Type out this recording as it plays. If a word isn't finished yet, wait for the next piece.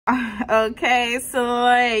Okay, so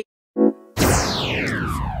like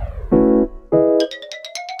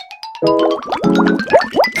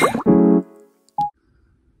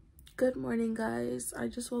good morning, guys. I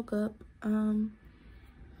just woke up.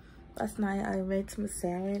 Last night I made some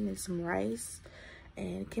salmon and some rice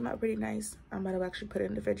and it came out pretty nice. I'm about to actually put it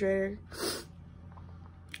in the refrigerator.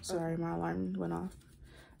 Sorry, my alarm went off.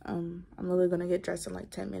 I'm literally gonna get dressed in like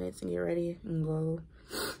 10 minutes and get ready and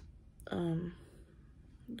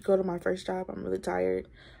go to my first job. I'm really tired.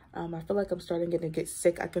 I feel like I'm starting to get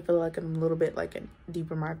sick. I can feel like I'm a little bit like deep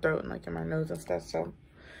in my throat and like in my nose and stuff. So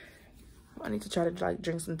I need to try to like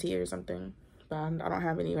drink some tea or something, but I don't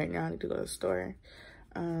have any right now. I need to go to the store.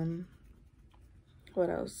 What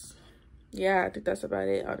else? Yeah, I think that's about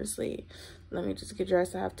it, honestly. Let me just get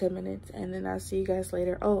dressed. I have 10 minutes and then I'll see you guys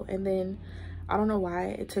later. Oh, and then I don't know why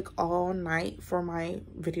it took all night for my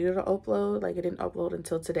video to upload. Like, it didn't upload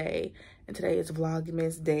until today, and today is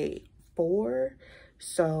Vlogmas day 4.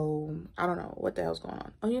 So I don't know what the hell's going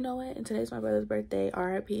on. Oh, you know what? And today's my brother's birthday.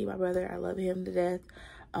 R.I.P. my brother. I love him to death.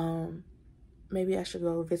 Maybe I should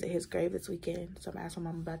go visit his grave this weekend. So I'm asking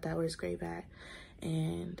my mom about that, where his grave at.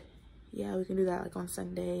 And yeah, we can do that like on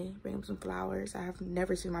Sunday. Bring him some flowers. I have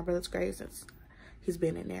never seen my brother's grave since he's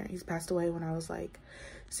been in there. He's passed away when I was like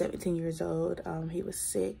 17 years old. He was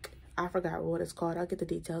sick. I forgot what it's called. I'll get the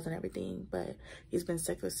details and everything, but he's been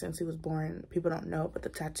sick since he was born. People don't know, but the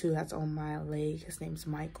tattoo that's on my leg, his name's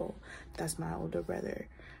Michael. That's my older brother.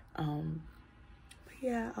 But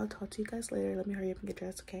yeah, I'll talk to you guys later. Let me hurry up and get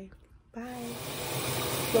dressed, okay? Bye.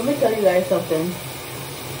 Let me tell you guys something.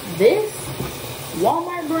 This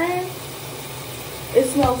Walmart brand, it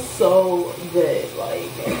smells so good. Like,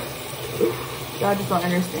 y'all just don't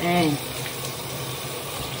understand.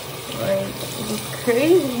 Like, it's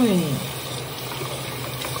crazy.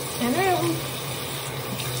 And then,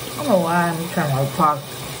 I don't know why I'm trying to like talk,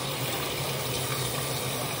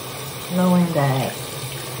 knowing that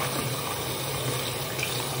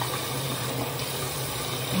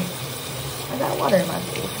I got water in my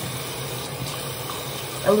face.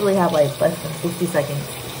 I literally have like less than 60 seconds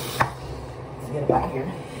to get about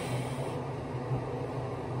here.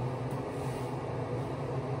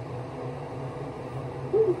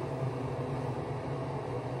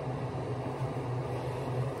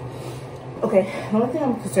 Okay, the only thing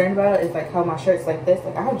I'm concerned about is like how my shirt's like this.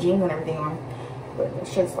 Like, I have jeans and everything on, but the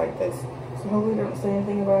shirt's like this. So hopefully they don't say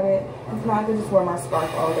anything about it. If not, I can just wear my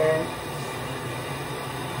scarf all day.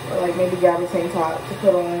 Or like maybe grab a tank top to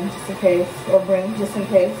put on just in case, or bring just in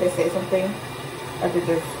case they say something. I could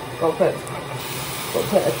just go put a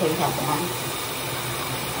tank top on.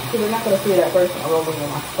 Because they're not gonna see that person rolling in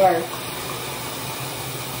my scarf.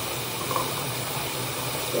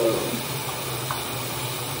 So,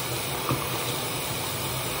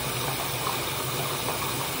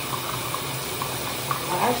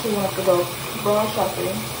 I actually want to go bra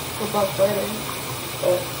shopping for Black Friday,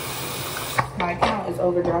 but my account is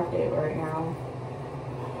overdrafted right now.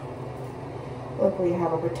 Luckily I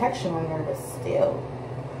have a protection on there, but still.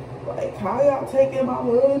 Like, how y'all taking my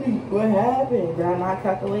money? What happened? Did I not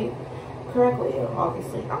calculate correctly?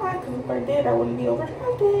 Obviously not, because if I did, I wouldn't be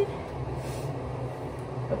overdrafted.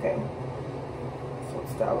 Okay. So what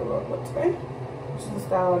style we're going with today? Which is the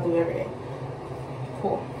style I do every day.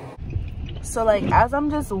 Cool. So like, as I'm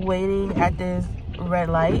just waiting at this red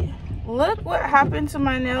light, look what happened to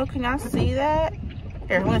my nail. Can y'all see that?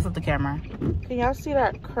 Here, let me flip the camera. Can y'all see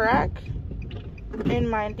that crack in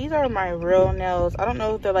my, these are my real nails. I don't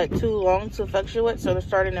know if they're like too long to fluctuate, so they're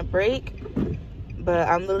starting to break. But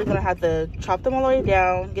I'm literally gonna have to chop them all the way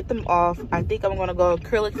down, get them off. I think I'm gonna go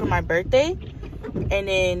acrylic for my birthday. And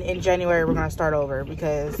then in January, we're gonna start over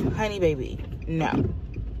because, honey baby, no.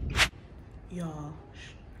 Y'all,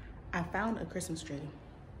 I found a Christmas tree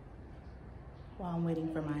while I'm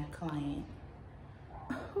waiting for my client.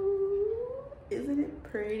 Oh, isn't it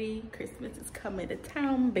pretty? Christmas is coming to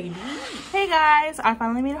town, baby. Hey guys, I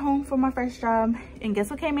finally made it home for my first job. And guess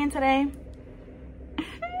what came in today?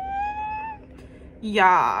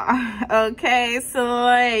 Yeah. Okay,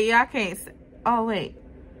 so y'all can't see. Oh wait.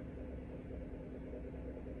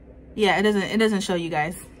 Yeah, it doesn't show you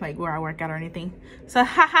guys like where I work out or anything. So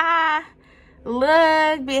haha.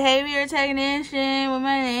 Look, behavior technician with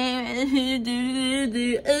my name.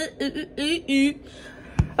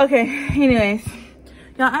 Okay, anyways,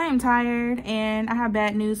 y'all, I am tired and I have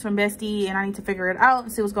bad news from Bestie and I need to figure it out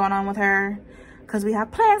and see what's going on with her because we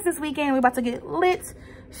have plans this weekend. We're about to get lit.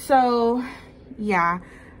 So yeah,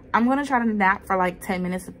 I'm gonna try to nap for like 10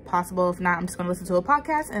 minutes if possible. If not, I'm just gonna listen to a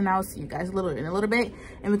podcast and I'll see you guys in a little bit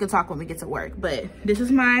and we can talk when we get to work. But this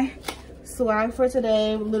is my swag for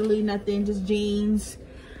today. Literally nothing, just jeans,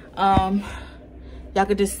 Y'all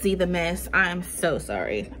could just see the mess. I'm so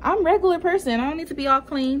sorry. I'm a regular person. I don't need to be all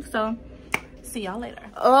clean. So see y'all later.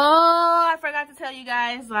 Oh, I forgot to tell you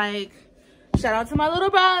guys, like, shout out to my little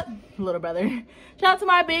brother. Shout out to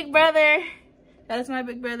my big brother. That is my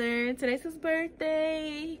big brother. Today's his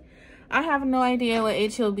birthday. I have no idea what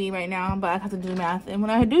age he'll be right now, but I have to do math. And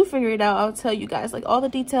when I do figure it out, I'll tell you guys, like, all the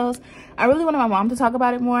details. I really wanted my mom to talk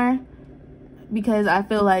about it more because I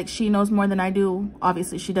feel like she knows more than I do.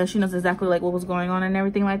 Obviously, she does. She knows exactly, like, what was going on and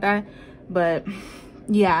everything like that. But,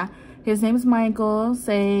 yeah. His name is Michael.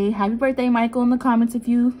 Say happy birthday, Michael, in the comments if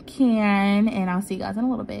you can. And I'll see you guys in a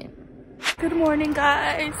little bit. Good morning,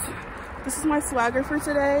 guys. This is my swagger for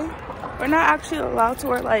today. We're not actually allowed to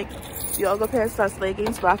wear, like, yoga pants /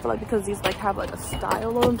 leggings, but I feel like because these, like, have, like, a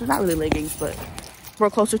style on them. They're not really leggings, but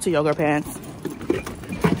we're closer to yoga pants.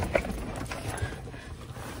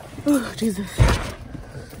 Oh, Jesus.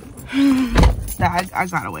 I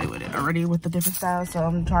got away with it already with the different styles, so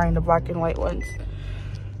I'm trying the black and white ones.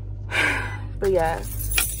 But yeah,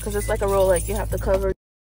 because it's like a roll, like, you have to cover.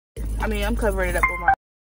 I mean, I'm covering it up with my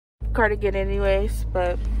cardigan anyways,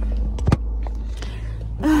 but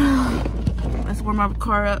let's warm my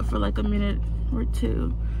car up for like a minute or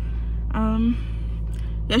two.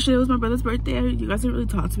 Yesterday was my brother's birthday. You guys didn't really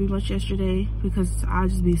talk to me much yesterday because I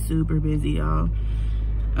just be super busy, y'all.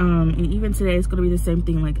 And even today it's gonna be the same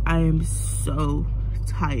thing. Like, I am so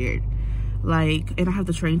tired, like, and I have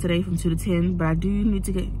to train today from 2 to 10, but I do need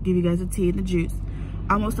to give you guys a tea and the juice.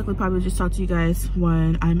 I'll most likely probably just talk to you guys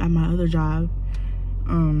when I'm at my other job.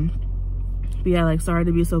 But yeah, like, sorry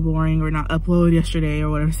to be so boring or not upload yesterday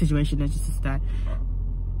or whatever situation. It's just that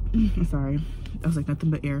I'm sorry, I was like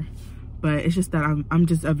nothing but air, but it's just that I'm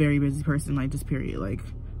just a very busy person, like, just period. Like,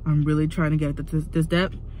 I'm really trying to get this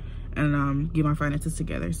depth and get my finances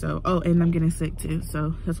together. So, oh, and I'm getting sick too,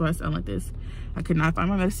 so that's why I sound like this. I could not find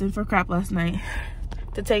my medicine for crap last night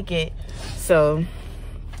to take it, so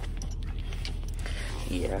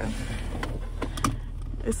yeah,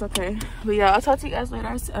 it's okay. But yeah, I'll talk to you guys later.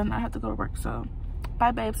 I have to go to work, so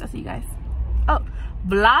bye, babes. I'll see you guys. Oh,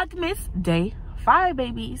 Vlogmas day 5,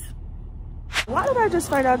 babies. Why did I just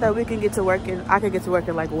find out that we can get to work and I can get to work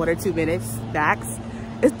in like 1 or 2 minutes max?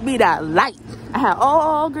 It's be that light. I had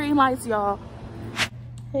all green lights, y'all.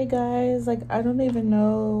 Hey guys, like, I don't even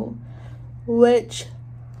know where did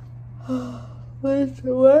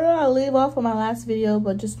I leave off on my last video,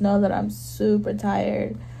 but just know that I'm super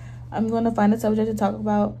tired. I'm going to find a subject to talk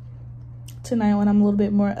about tonight when I'm a little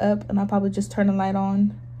bit more up, and I'll probably just turn the light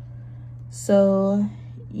on. So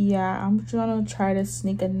yeah, I'm gonna try to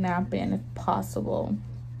sneak a nap in if possible,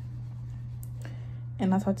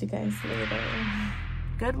 and I'll talk to you guys later.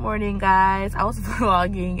 Good morning, guys. I was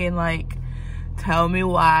vlogging and, like, tell me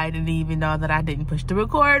why I didn't even know that I didn't push the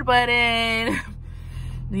record button.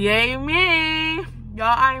 Yay me.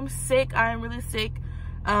 Y'all, I'm sick. I'm really sick.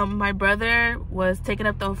 My brother was taking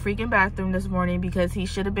up the freaking bathroom this morning because he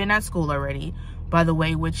should have been at school already, by the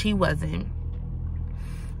way, which he wasn't.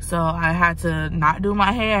 So I had to not do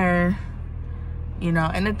my hair, you know.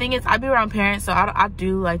 And the thing is, I be around parents, so I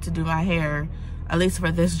do like to do my hair, at least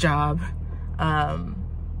for this job.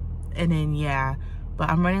 And then yeah, but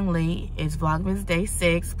I'm running late. It's Vlogmas day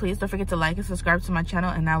 6. Please don't forget to like and subscribe to my channel,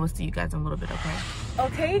 and I will see you guys in a little bit.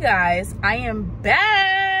 Okay guys, I am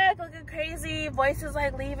back looking crazy. Voice is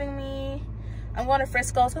like leaving me. I'm going to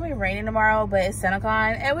Frisco. It's gonna be raining tomorrow, but it's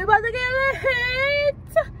SantaCon and we about to get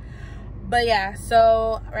lit. But yeah,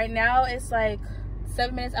 so right now it's like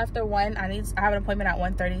 7 minutes after 1. I have an appointment at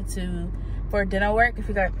 1:30 for dinner work. If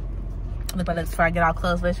you got look like this before I get all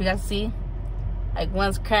close, but if you guys see, like,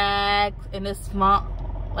 one's cracked and this small,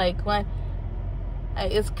 like, one,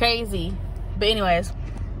 like, it's crazy. But anyways,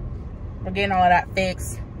 we're getting all of that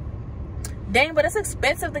fixed. Dang, but it's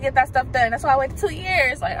expensive to get that stuff done. That's why I waited 2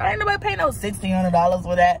 years. Like, I ain't nobody paying no $1,600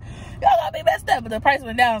 for that. Y'all gotta be messed up, but the price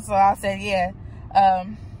went down, so I said yeah.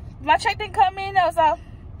 My check didn't come in though, so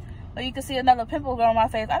well, you can see another pimple go on my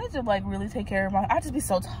face. I need to, like, really take care of I just be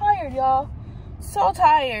so tired, y'all. So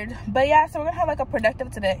tired. But yeah, so we're gonna have like a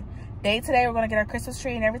productive day today. We're gonna get our Christmas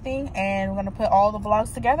tree and everything, and we're gonna put all the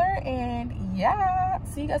vlogs together, and yeah,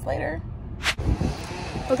 see you guys later.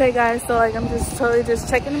 Okay guys, so like, I'm just totally just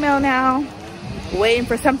checking the mail now, waiting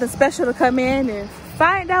for something special to come in and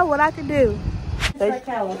find out what I can do. Like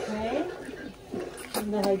how, okay?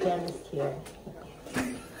 I'm the hygienist here.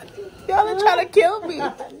 Y'all are trying to kill me.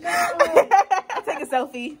 No. Take a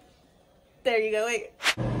selfie. There you go. Wait.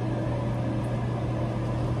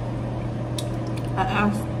 I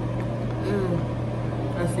asked.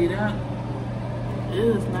 I see that.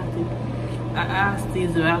 Ew, it's nasty. I asked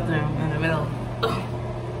these are out there in the middle.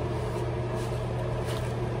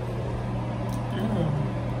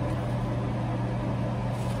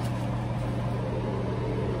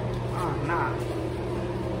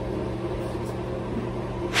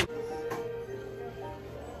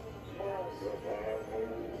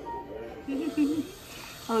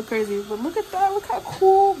 I look crazy, but look at that. Look how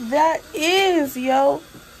cool that is, yo.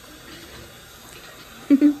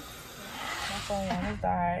 My phone almost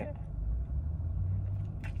died.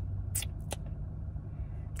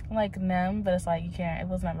 I'm like numb, but it's like you can't. It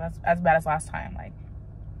wasn't as bad as last time. Like,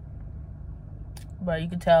 but you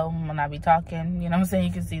can tell when I be talking. You know what I'm saying?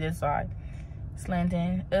 You can see this side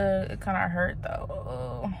slanting. It kind of hurt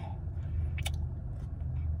though.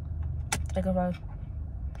 Like if I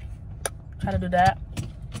try to do that.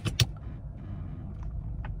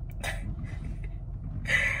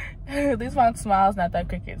 At least my smile's not that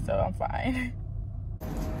crooked, so I'm fine.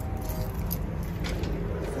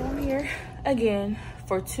 So I'm here again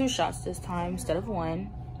for 2 shots this time instead of 1.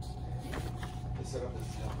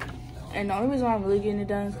 And the only reason why I'm really getting it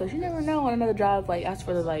done is because you never know on another job, like ask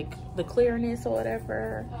for the clearness or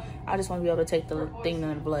whatever. I just want to be able to take the thing in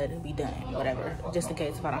the blood and be done, whatever, just in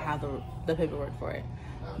case if I don't have the paperwork for it.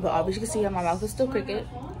 But obviously you can see how my mouth is still crooked.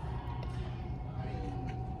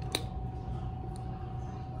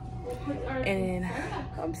 And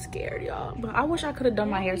I'm scared, y'all. But I wish I could have done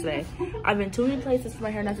my hair today. I've been too many places for my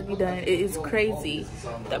hair not to be done. It is crazy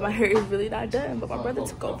that my hair is really not done. But my brother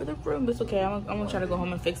took over the room. It's okay. I'm gonna try to go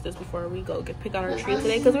home and fix this before we go pick out our tree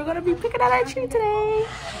today, because we're gonna be picking out our tree today.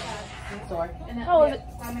 How was it?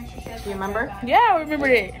 Do you remember? Yeah, I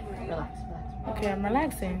remembered it. Relax. Okay, I'm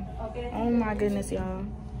relaxing. Oh my goodness, y'all.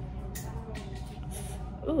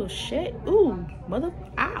 Oh shit. Ooh, mother.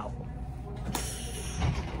 Ow.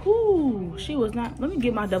 Ooh, she was not. Let me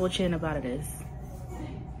get my double chin up out of this.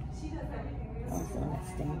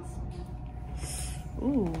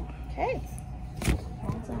 Ooh, okay.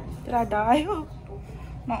 Did I die?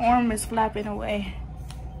 My arm is flapping away.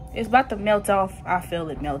 It's about to melt off. I feel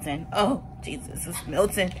it melting. Oh, Jesus, it's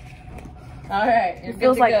melting. All right. It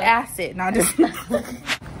feels like acid. No, just.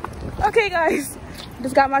 Okay, guys.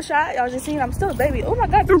 Just got my shot. Y'all just seen I'm still a baby. Oh my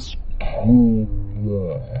God.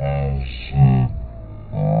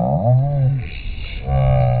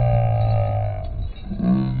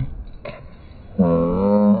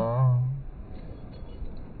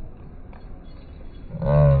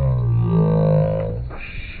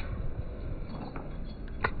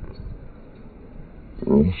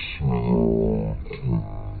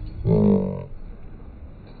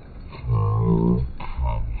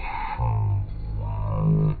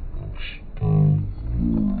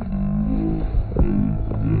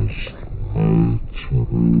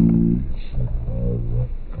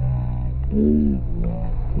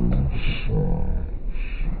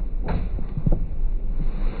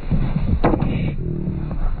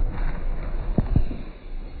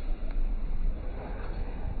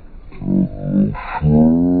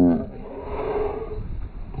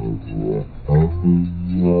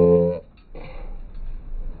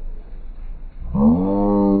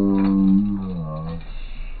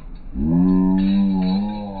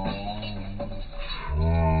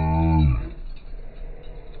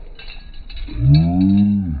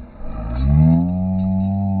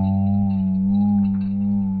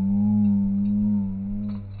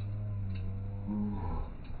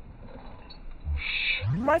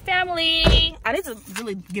 My family. I need to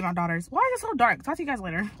really get my daughters. Why is it so dark? Talk to you guys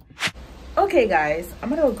later. Okay, guys, I'm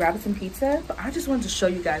gonna go grab some pizza, but I just wanted to show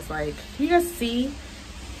you guys, like, can you guys see?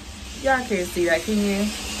 Y'all can't see that, can you?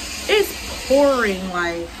 It's pouring,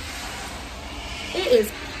 like, it is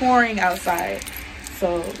pouring outside.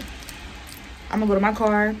 So I'm gonna go to my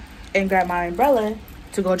car and grab my umbrella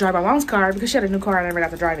to go drive my mom's car, because she had a new car and I never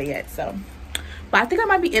got to drive it yet. So, but I think I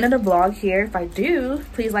might be ending the vlog here. If I do,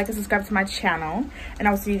 please like and subscribe to my channel, and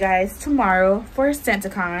I'll see you guys tomorrow for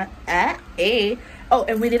SantaCon at 8. Oh,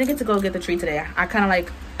 and we didn't get to go get the tree today. I kind of like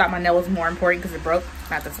thought my nail was more important because it broke.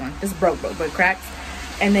 Not this one. This broke, but it cracked.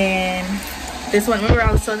 And then this one, remember I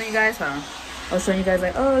was showing you guys? I was showing you guys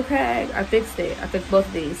like, oh, it cracked. I fixed it. I fixed both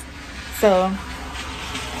of these. So,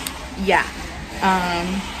 yeah.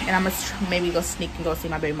 And I'm gonna maybe go sneak and go see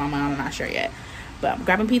my baby mama. I'm not sure yet. But I'm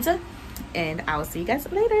grabbing pizza, and I will see you guys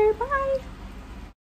later. Bye.